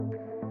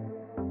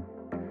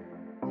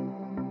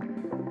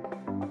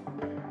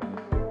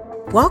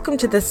Welcome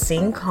to the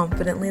Sing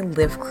Confidently,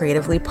 Live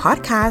Creatively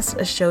podcast,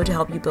 a show to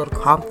help you build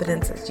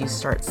confidence as you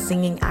start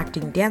singing,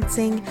 acting,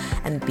 dancing,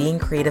 and being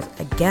creative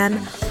again.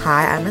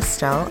 Hi, I'm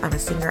Estelle. I'm a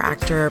singer,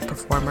 actor,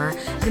 performer,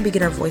 and a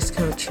beginner voice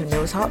coach who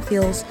knows how it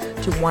feels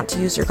to want to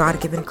use your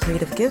God-given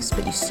creative gifts,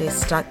 but you stay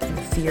stuck in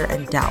fear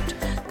and doubt.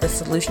 The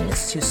solution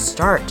is to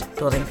start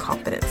building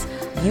confidence.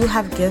 You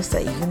have gifts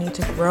that you need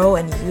to grow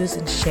and use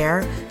and share,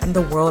 and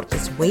the world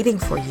is waiting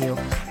for you.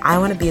 I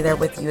want to be there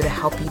with you to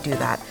help you do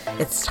that.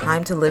 It's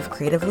time to live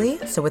creatively.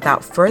 So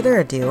without further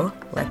ado,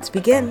 let's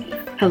begin.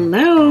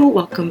 Hello,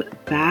 welcome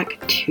back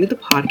to the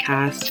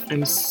podcast.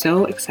 I'm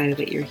so excited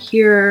that you're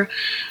here.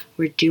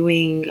 We're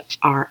doing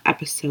our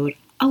episode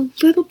a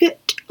little bit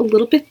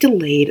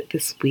delayed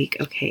this week.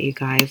 Okay, you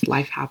guys,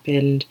 life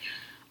happened.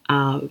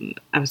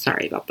 I'm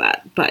sorry about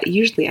that, but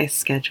usually I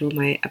schedule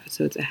my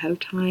episodes ahead of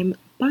time,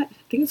 but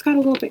things got a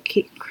little bit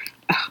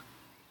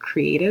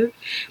creative.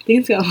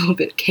 Things got a little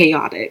bit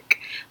chaotic,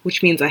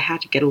 which means I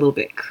had to get a little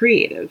bit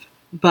creative.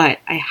 But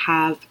I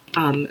have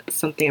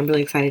something I'm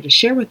really excited to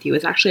share with you.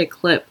 It's actually a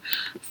clip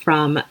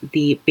from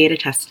the beta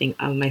testing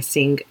of my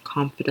Sing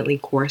Confidently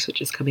course,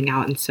 which is coming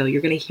out. And so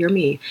you're going to hear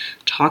me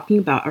talking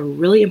about a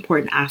really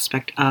important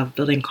aspect of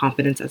building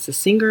confidence as a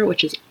singer,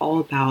 which is all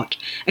about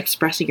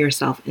expressing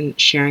yourself and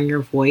sharing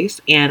your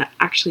voice. And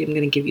actually, I'm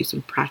going to give you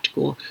some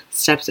practical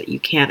steps that you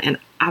can and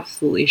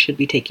absolutely should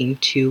be taking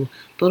to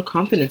build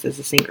confidence as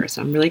a singer.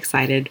 So I'm really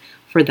excited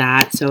for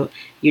that. So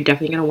you're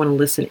definitely going to want to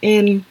listen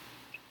in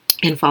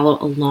and follow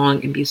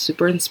along and be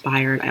super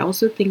inspired. I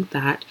also think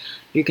that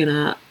you're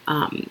gonna,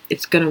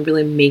 it's gonna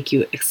really make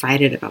you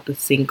excited about the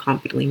Sing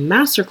Confidently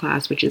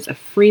Masterclass, which is a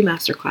free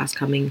masterclass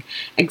coming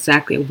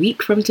exactly a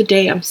week from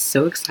today. I'm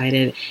so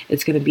excited.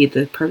 It's gonna be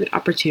the perfect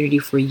opportunity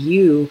for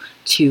you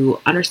to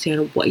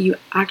understand what you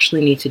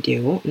actually need to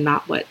do,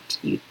 not what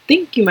you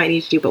think you might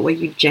need to do, but what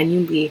you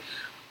genuinely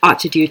ought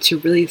to do to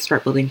really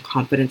start building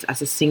confidence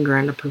as a singer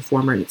and a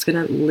performer. And it's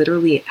going to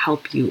literally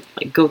help you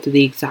go through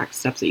the exact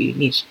steps that you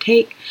need to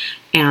take.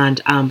 And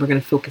we're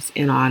going to focus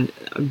in on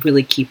a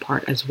really key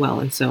part as well.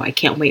 And so I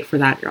can't wait for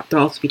that.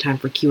 There'll also be time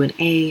for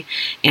Q&A,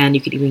 and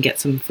you can even get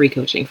some free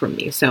coaching from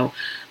me. So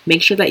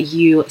make sure that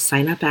you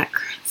sign up at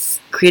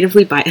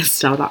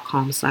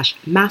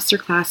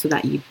creativelybyestelle.com/masterclass so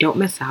that you don't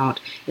miss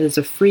out. It is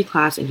a free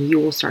class and you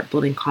will start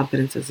building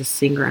confidence as a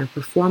singer and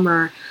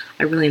performer.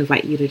 I really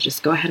invite you to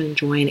just go ahead and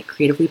join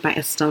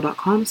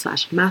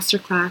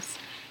creativelybyestelle.com/masterclass.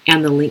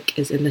 And the link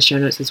is in the show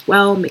notes as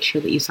well. Make sure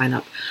that you sign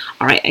up.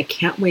 All right, I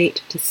can't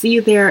wait to see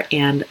you there.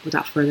 And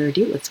without further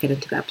ado, let's get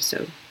into the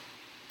episode.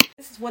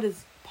 This is what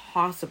is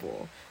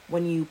possible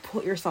when you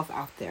put yourself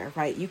out there,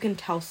 right? You can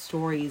tell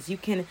stories. You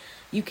get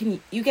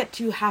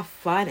to have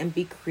fun and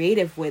be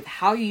creative with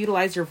how you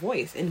utilize your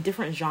voice in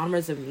different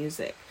genres of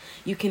music.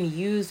 You can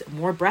use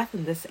more breath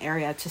in this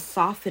area to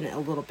soften it a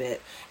little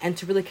bit and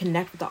to really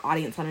connect with the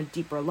audience on a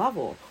deeper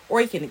level. Or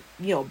you can,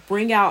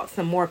 bring out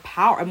some more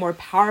power, a more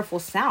powerful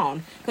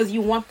sound because you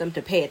want them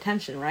to pay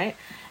attention, right?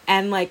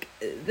 And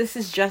this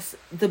is just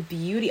the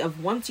beauty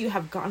of once you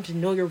have gotten to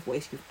know your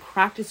voice, you've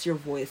practiced your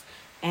voice,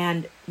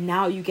 and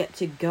now you get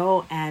to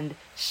go and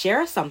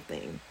share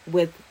something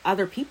with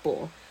other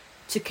people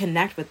to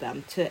connect with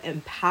them, to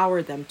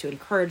empower them, to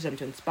encourage them,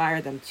 to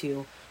inspire them,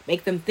 to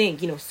make them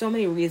think, so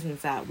many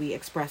reasons that we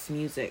express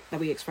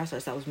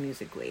ourselves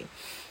musically.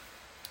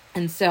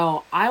 And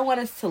so I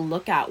want us to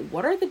look at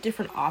what are the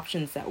different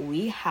options that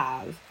we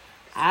have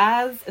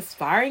as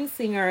aspiring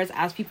singers,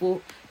 as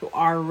people who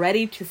are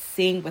ready to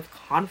sing with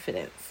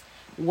confidence.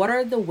 What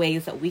are the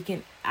ways that we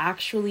can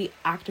actually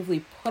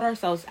actively put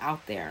ourselves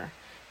out there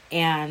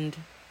and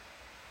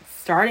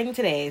starting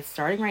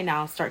right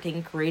now, start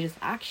taking courageous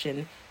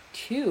action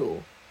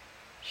to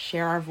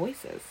share our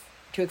voices,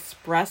 to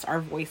express our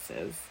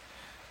voices.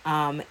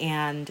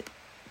 And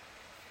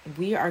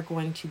we are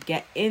going to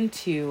get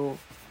into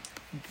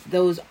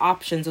those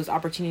options, those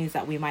opportunities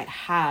that we might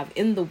have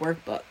in the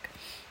workbook.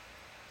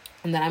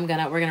 And then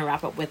we're gonna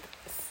wrap up with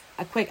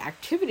a quick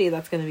activity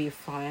that's gonna be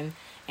fun,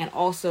 and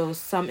also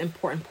some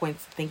important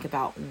points to think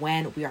about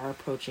when we are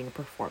approaching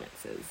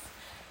performances.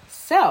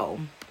 So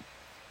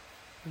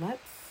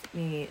let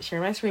me share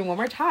my screen one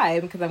more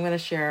time because I'm gonna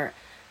share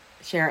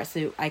it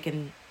so I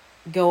can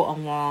go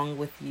along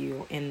with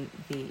you in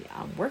the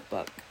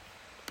workbook.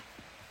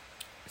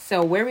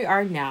 So where we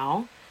are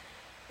now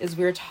is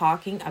we're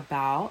talking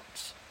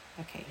about,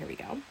 here we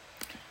go.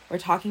 We're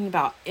talking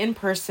about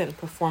in-person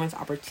performance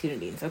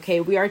opportunities.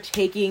 Okay, we are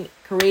taking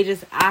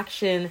courageous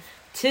action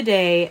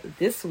today,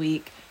 this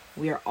week.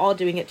 We are all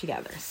doing it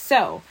together.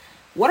 So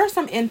what are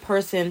some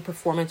in-person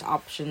performance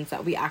options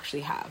that we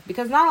actually have?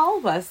 Because not all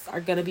of us are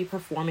going to be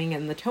performing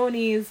in the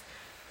Tonys,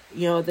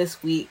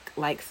 this week,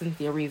 like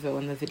Cynthia Erivo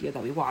in the video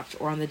that we watched,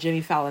 or on the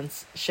Jimmy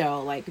Fallon's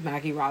show, like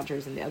Maggie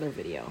Rogers in the other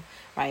video,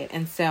 right?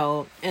 And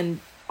so, and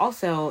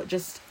also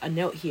just a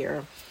note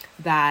here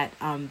that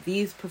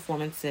these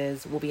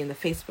performances will be in the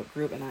Facebook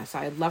group, and so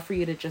I'd love for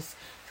you to just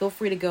feel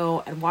free to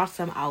go and watch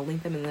them. I'll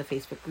link them in the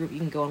Facebook group. You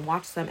can go and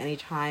watch them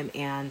anytime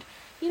and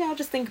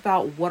just think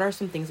about what are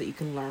some things that you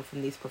can learn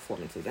from these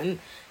performances. And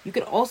you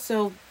could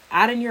also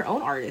add in your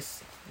own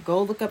artists.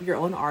 Go look up your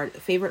own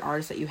favorite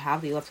artists that you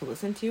have that you love to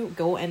listen to.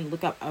 Go and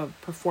look up a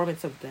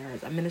performance of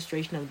theirs,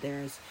 administration of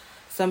theirs,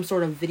 some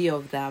sort of video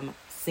of them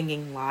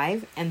singing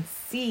live, and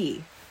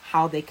see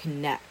how they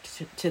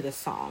connect to the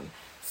song.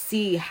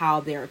 See how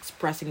they're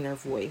expressing their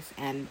voice,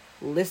 and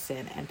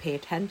listen and pay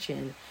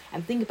attention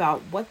and think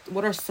about what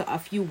are a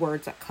few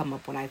words that come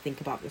up when I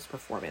think about this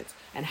performance,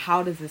 and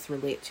how does this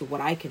relate to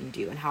what I can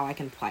do and how I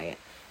can apply it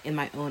in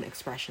my own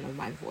expression of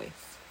my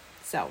voice.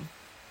 So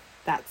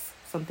that's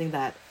something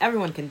that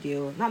everyone can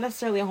do, not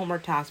necessarily a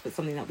homework task, but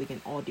something that we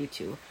can all do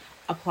to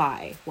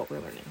apply what we're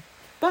learning.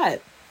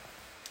 But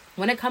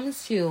when it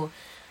comes to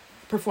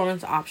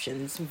performance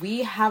options,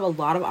 we have a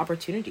lot of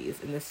opportunities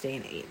in this day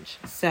and age.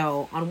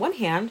 So on one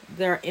hand,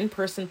 there are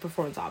in-person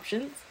performance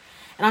options,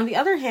 and on the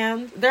other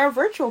hand, there are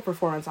virtual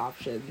performance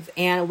options,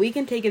 and we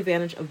can take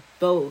advantage of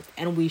both,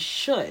 and we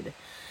should,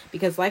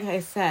 because like I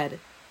said,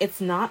 it's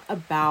not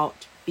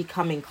about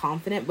becoming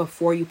confident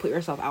before you put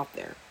yourself out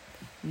there.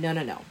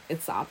 No.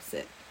 It's the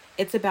opposite.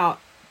 It's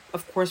about,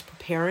 of course,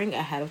 preparing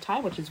ahead of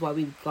time, which is why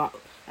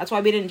that's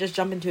why we didn't just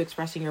jump into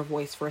expressing your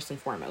voice first and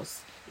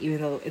foremost,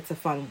 even though it's a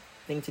fun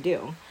thing to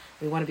do.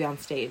 We want to be on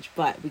stage,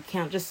 but we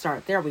can't just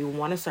start there. We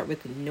want to start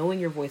with knowing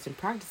your voice and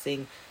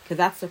practicing, because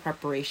that's the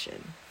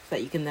preparation, so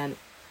that you can then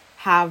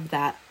have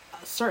that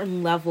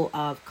certain level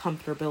of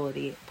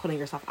comfortability putting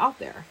yourself out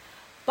there.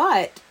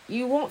 But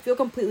you won't feel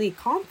completely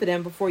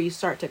confident before you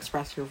start to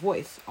express your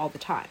voice all the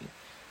time.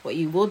 What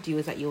you will do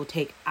is that you will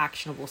take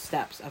actionable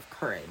steps of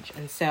courage.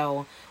 And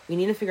so we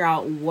need to figure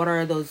out where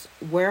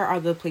are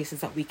the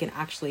places that we can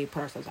actually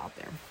put ourselves out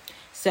there.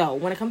 So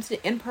when it comes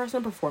to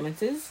in-person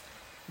performances,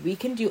 we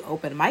can do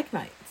open mic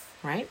nights,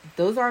 right?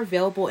 Those are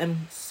available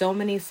in so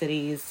many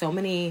cities, so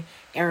many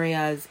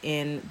areas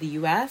in the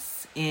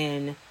US,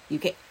 in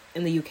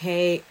the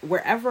UK,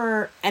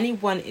 wherever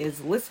anyone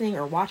is listening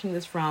or watching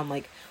this from,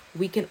 like,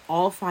 we can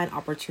all find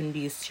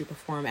opportunities to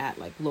perform at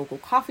like local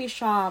coffee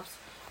shops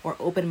or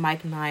open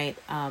mic night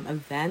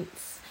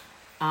events,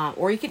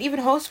 or you could even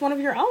host one of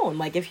your own.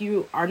 Like, if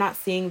you are not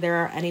seeing there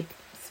are any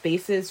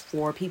spaces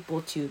for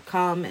people to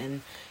come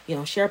and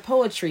share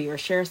poetry or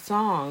share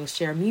songs,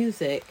 share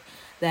music,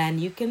 then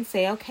you can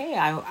say, okay,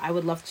 I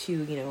would love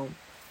to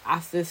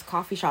ask this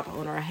coffee shop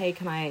owner, hey,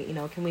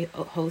 can we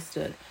host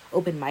an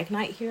open mic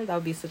night here? That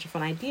would be such a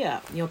fun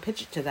idea.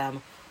 Pitch it to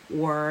them.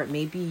 Or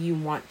maybe you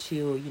want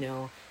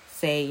to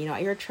say,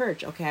 at your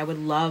church, okay, I would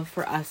love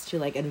for us to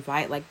like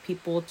invite like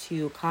people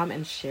to come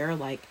and share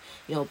like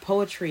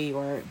poetry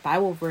or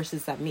Bible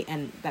verses that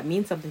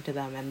mean something to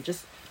them, and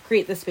just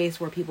create the space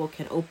where people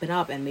can open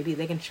up and maybe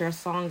they can share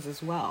songs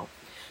as well.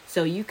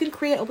 So you can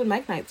create open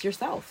mic nights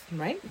yourself,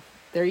 right?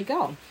 There you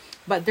go.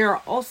 But there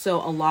are also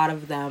a lot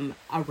of them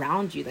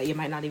around you that you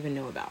might not even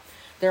know about.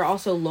 There are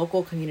also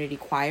local community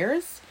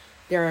choirs.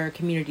 There are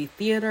community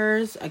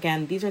theaters.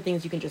 Again, these are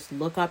things you can just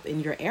look up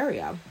in your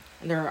area.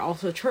 And there are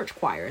also church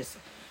choirs,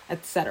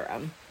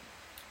 etc.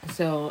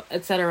 So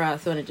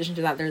in addition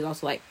to that, there's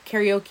also like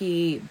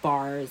karaoke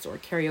bars or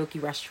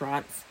karaoke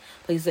restaurants,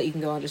 places that you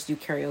can go and just do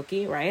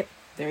karaoke, right?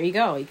 There you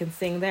go. You can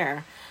sing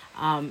there.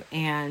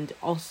 And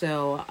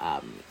also,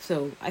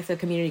 so I said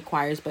community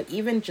choirs, but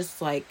even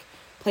just like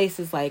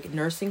places like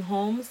nursing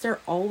homes, they're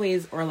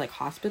always, or like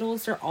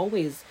hospitals, a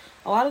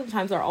lot of the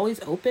times are always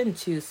open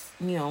to,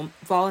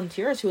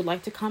 volunteers who would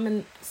like to come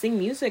and sing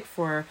music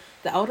for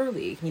the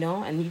elderly,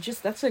 and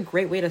that's a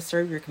great way to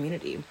serve your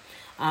community.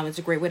 It's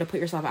a great way to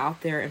put yourself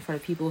out there in front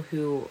of people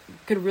who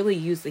could really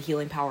use the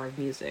healing power of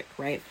music,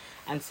 right?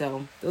 And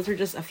so those are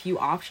just a few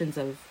options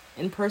of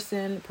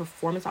in-person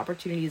performance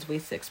opportunities,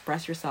 ways to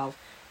express yourself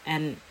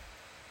and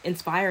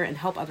inspire and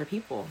help other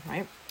people,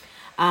 right?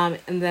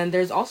 And then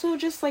there's also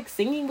just like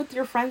singing with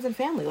your friends and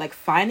family, like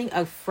finding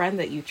a friend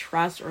that you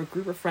trust or a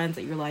group of friends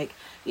that you're like,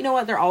 you know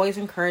what, they're always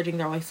encouraging,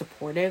 they're always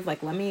supportive.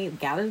 Like, let me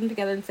gather them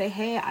together and say,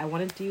 hey, I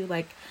want to do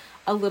like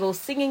a little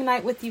singing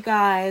night with you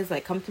guys.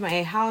 Like, come to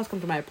my house,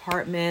 come to my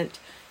apartment.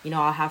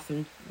 I'll have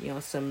some,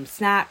 some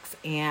snacks,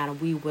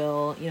 and we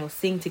will,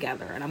 sing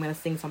together, and I'm going to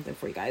sing something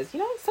for you guys,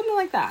 something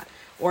like that.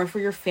 Or for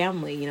your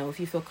family, if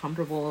you feel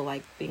comfortable,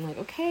 like being like,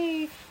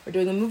 okay, we're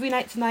doing a movie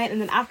night tonight, and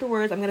then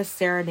afterwards I'm going to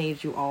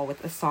serenade you all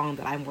with a song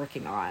that I'm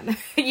working on,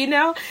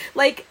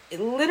 like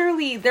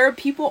literally there are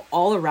people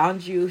all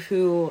around you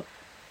who,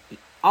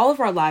 all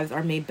of our lives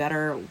are made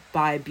better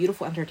by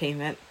beautiful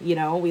entertainment.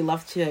 We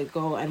love to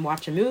go and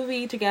watch a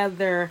movie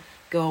together,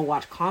 go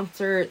watch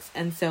concerts.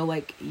 And so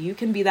like you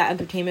can be that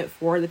entertainment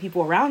for the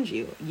people around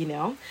you,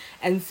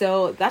 And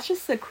so that's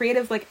just a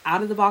creative, like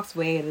out of the box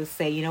way to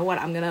say,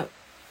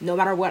 no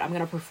matter what, I'm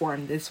going to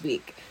perform this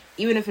week.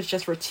 Even if it's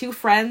just for two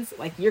friends,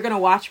 like you're going to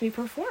watch me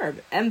perform.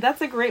 And that's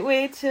a great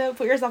way to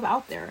put yourself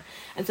out there.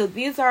 And so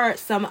these are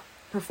some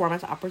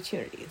performance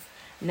opportunities.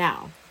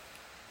 Now,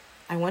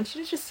 I want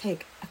you to just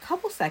take a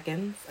couple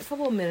seconds, a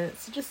couple of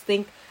minutes to just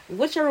think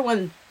whichever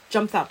one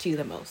jumps out to you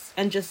the most.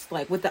 And just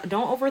like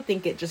don't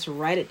overthink it, just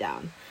write it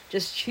down.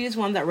 Just choose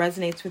one that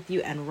resonates with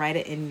you and write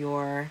it in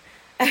your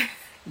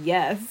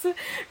Yes,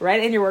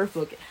 right in your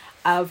workbook.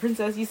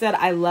 Princess, you said,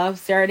 I love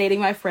serenading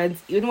my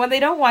friends even when they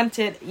don't want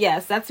it.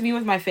 Yes, that's me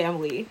with my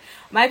family.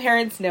 My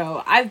parents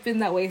know. I've been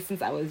that way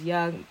since I was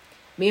young.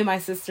 Me and my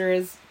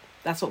sisters,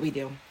 that's what we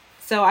do.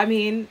 So, I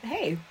mean,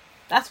 hey,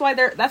 that's why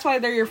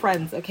they're your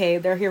friends, okay?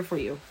 They're here for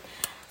you.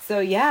 So,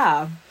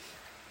 yeah.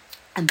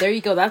 And there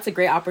you go. That's a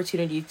great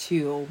opportunity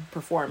to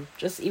perform,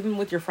 just even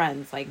with your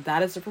friends. Like,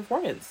 that is a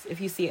performance if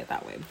you see it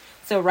that way.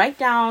 So write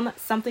down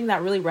something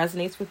that really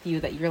resonates with you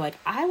that you're like,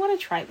 I want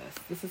to try this.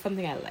 This is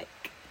something I like.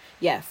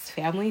 Yes,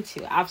 family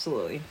too.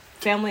 Absolutely.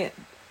 Family,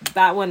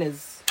 that one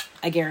is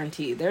a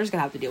guarantee. They're just going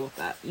to have to deal with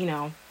that, you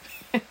know.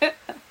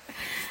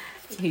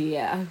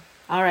 Yeah.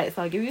 All right.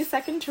 So I'll give you a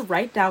second to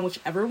write down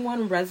whichever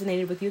one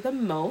resonated with you the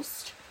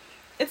most.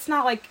 It's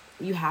not like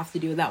you have to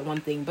do that one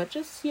thing, but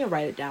just,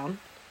 write it down.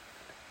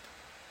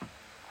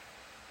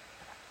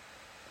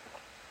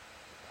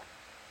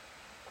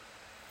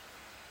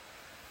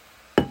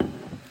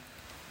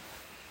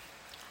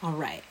 All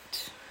right.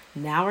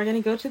 Now we're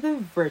going to go to the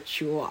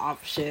virtual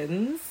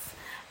options.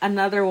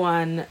 Another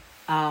one,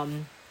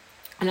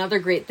 another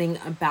great thing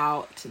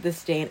about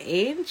this day and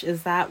age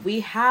is that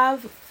we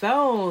have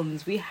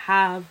phones, we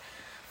have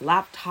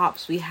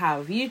laptops, we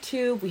have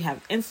YouTube, we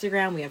have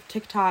Instagram, we have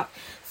TikTok.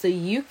 So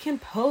you can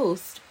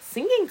post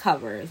singing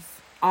covers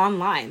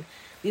online.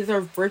 These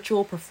are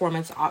virtual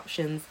performance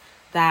options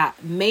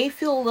that may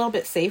feel a little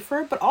bit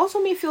safer, but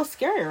also may feel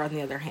scarier on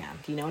the other hand,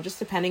 just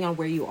depending on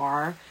where you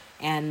are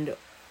and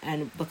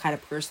the kind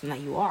of person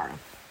that you are.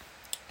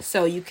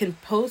 So you can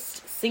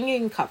post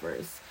singing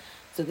covers.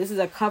 So this is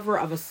a cover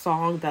of a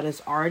song that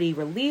is already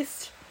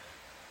released.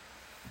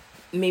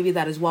 Maybe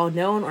that is well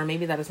known, or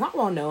maybe that is not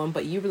well known,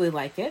 but you really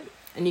like it.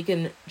 And you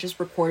can just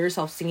record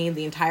yourself singing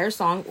the entire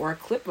song or a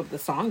clip of the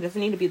song. It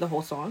doesn't need to be the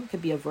whole song. It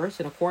could be a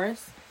verse and a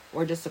chorus,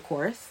 or just a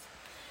chorus.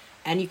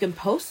 And you can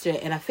post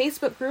it in a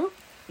Facebook group.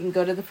 You can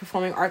go to the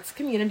Performing Arts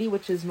Community,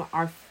 which is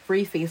our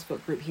free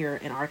Facebook group here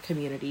in our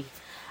community.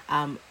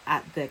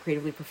 At the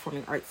Creatively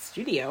Performing Arts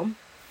Studio. You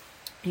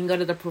can go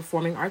to the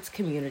Performing Arts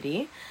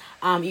Community.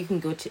 You can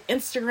go to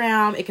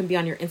Instagram. It can be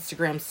on your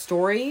Instagram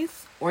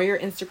stories or your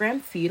Instagram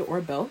feed, or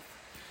both.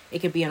 It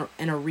could be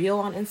in a reel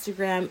on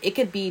Instagram. It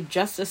could be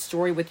just a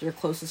story with your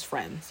closest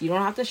friends. You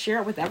don't have to share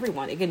it with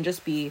everyone. It can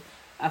just be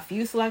a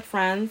few select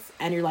friends,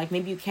 and you're like,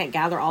 maybe you can't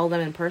gather all of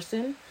them in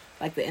person,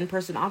 like the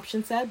in-person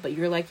option said, but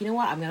you're like, you know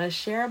what? I'm going to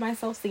share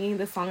myself singing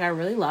this song I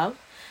really love,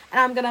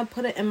 and I'm going to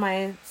put it in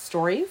my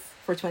stories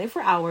for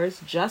 24 hours,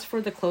 just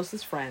for the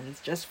closest friends,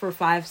 just for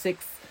 5,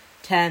 6,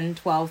 10,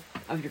 12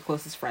 of your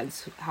closest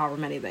friends, however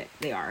many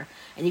they are.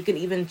 And you can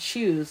even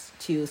choose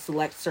to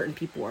select certain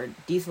people or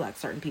deselect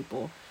certain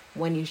people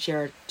when you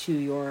share to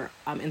your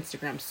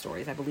Instagram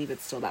stories. I believe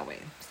it's still that way.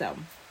 So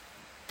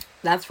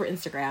that's for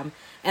Instagram.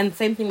 And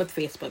same thing with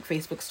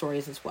Facebook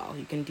stories as well.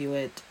 You can do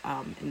it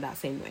in that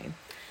same way.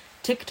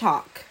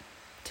 TikTok.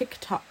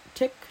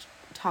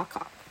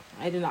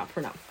 I did not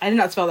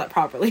spell that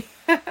properly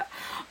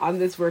on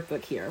this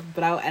workbook here,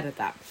 but I'll edit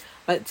that.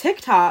 But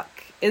TikTok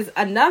is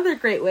another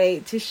great way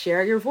to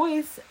share your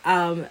voice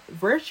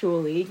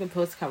virtually. You can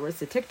post covers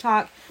to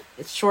TikTok.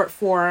 It's short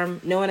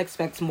form. No one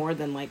expects more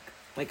than like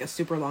a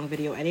super long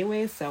video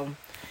anyway, so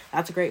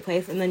that's a great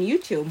place. And then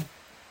YouTube.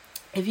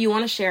 If you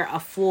want to share a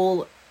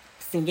full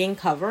singing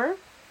cover,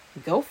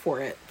 go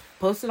for it.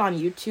 Post it on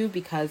YouTube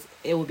because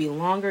it will be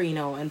longer,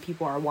 and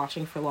people are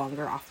watching for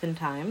longer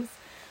oftentimes.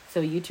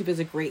 So YouTube is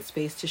a great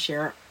space to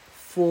share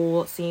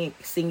full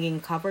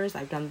singing covers.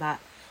 I've done that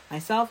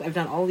myself. I've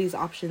done all these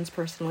options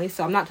personally.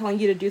 So I'm not telling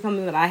you to do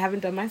something that I haven't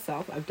done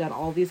myself. I've done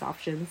all these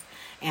options,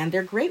 and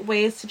they're great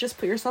ways to just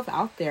put yourself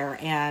out there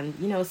and,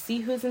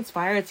 see who's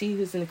inspired, see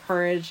who's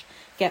encouraged,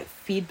 get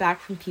feedback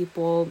from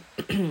people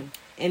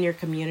in your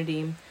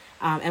community.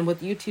 And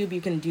with YouTube,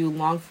 you can do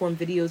long form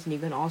videos, and you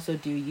can also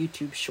do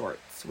YouTube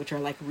shorts, which are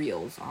like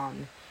reels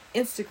on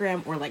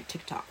Instagram, or like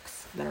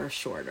TikToks that are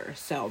shorter.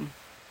 So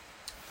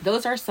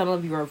those are some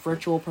of your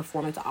virtual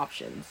performance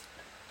options.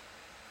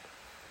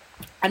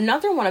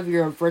 Another one of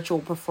your virtual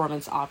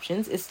performance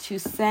options is to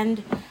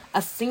send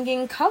a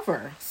singing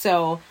cover.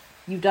 So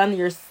you've done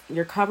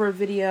your cover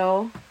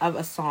video of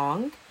a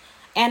song.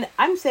 And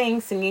I'm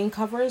saying singing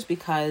covers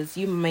because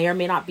you may or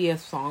may not be a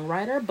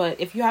songwriter, but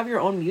if you have your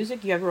own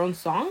music, you have your own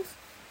songs,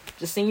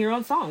 just sing your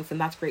own songs, and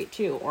that's great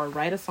too. Or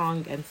write a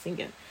song and sing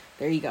it.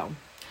 There you go.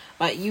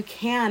 But you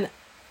can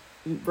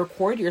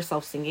record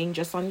yourself singing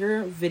just on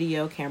your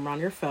video camera on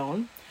your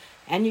phone,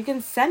 and you can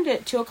send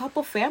it to a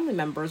couple family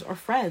members or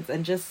friends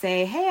and just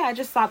say, hey, I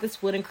just thought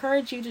this would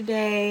encourage you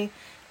today,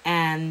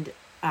 and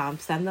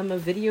send them a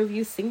video of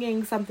you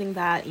singing something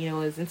that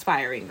is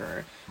inspiring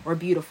or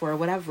beautiful or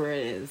whatever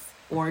it is.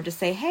 Or just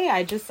say, hey,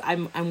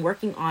 I'm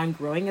working on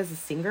growing as a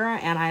singer,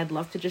 and I'd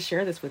love to just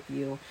share this with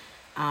you.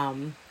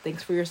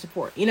 Thanks for your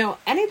support.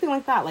 Anything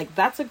like that. Like,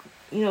 that's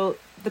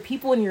the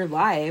people in your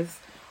lives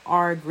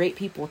are great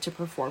people to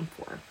perform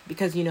for,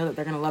 because you know that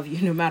they're going to love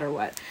you no matter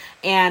what.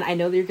 And I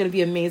know that you're going to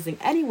be amazing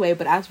anyway,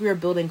 but as we are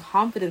building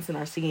confidence in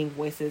our singing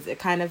voices, it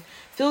kind of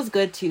feels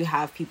good to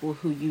have people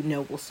who you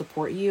know will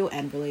support you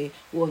and really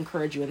will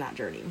encourage you in that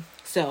journey.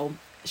 So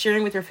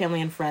sharing with your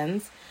family and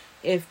friends,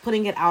 if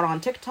putting it out on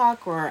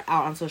TikTok or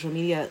out on social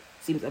media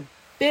seems a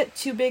bit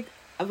too big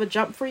of a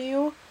jump for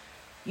you,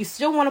 you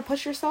still want to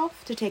push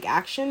yourself to take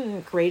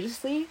action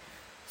courageously.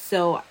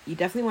 So you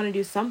definitely want to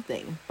do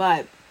something.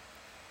 But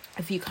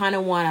if you kind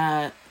of want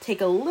to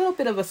take a little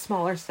bit of a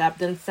smaller step,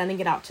 then sending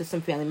it out to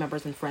some family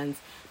members and friends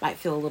might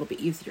feel a little bit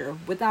easier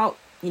without,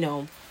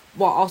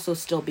 while also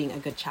still being a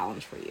good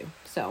challenge for you.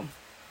 So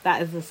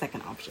that is the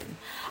second option.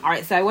 All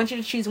right, so I want you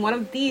to choose one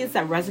of these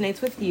that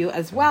resonates with you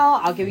as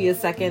well. I'll give you a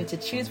second to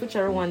choose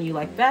whichever one you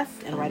like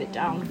best and write it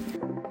down.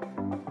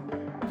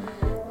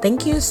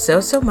 Thank you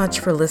so much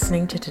for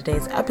listening to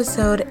today's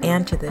episode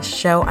and to this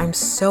show. I'm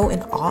so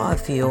in awe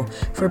of you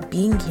for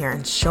being here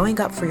and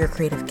showing up for your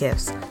creative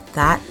gifts.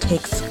 That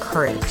takes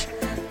courage.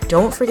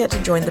 Don't forget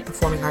to join the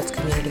Performing Arts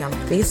community on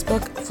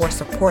Facebook for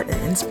support and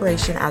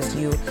inspiration as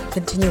you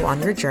continue on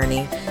your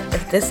journey.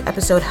 If this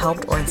episode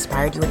helped or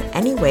inspired you in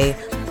any way,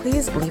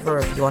 please leave a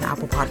review on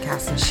Apple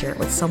Podcasts and share it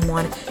with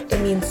someone.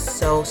 It means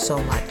so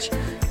much.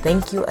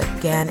 Thank you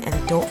again,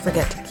 and don't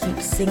forget to keep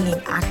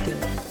singing, acting,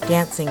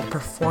 dancing,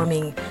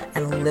 performing,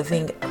 and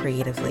living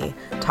creatively.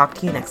 Talk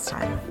to you next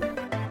time.